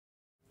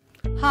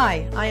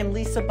Hi, I am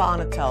Lisa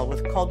Bonitel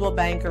with Coldwell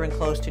Banker in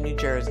Closter, New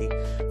Jersey.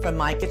 From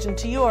my kitchen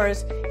to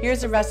yours,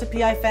 here's a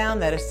recipe I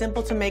found that is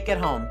simple to make at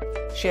home.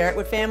 Share it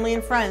with family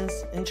and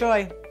friends.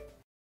 Enjoy!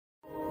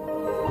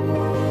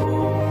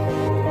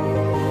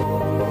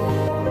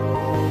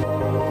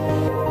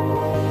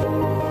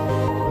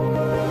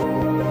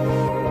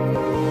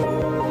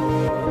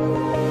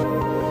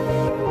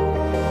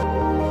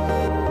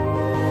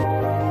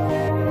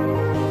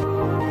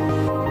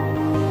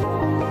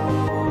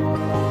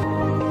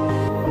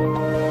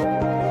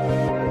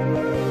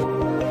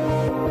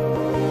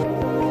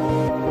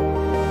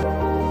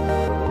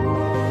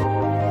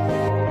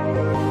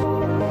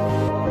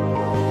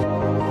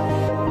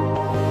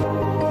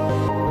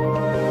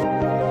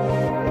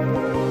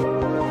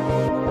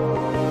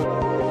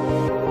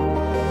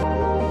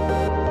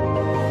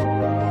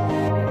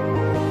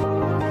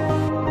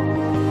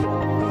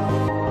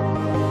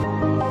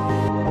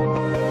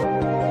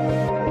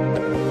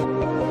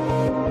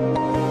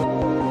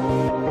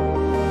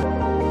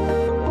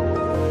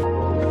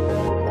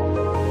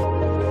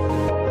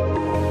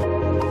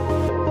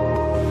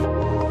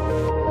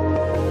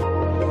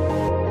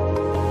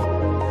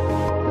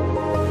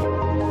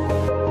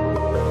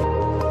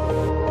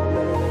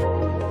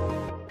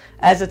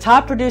 As a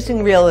top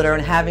producing realtor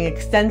and having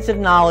extensive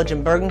knowledge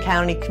in Bergen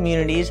County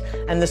communities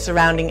and the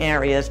surrounding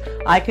areas,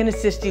 I can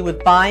assist you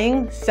with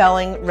buying,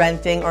 selling,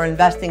 renting, or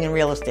investing in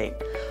real estate.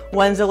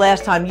 When's the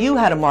last time you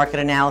had a market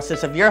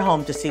analysis of your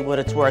home to see what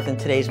it's worth in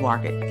today's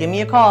market? Give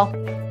me a call.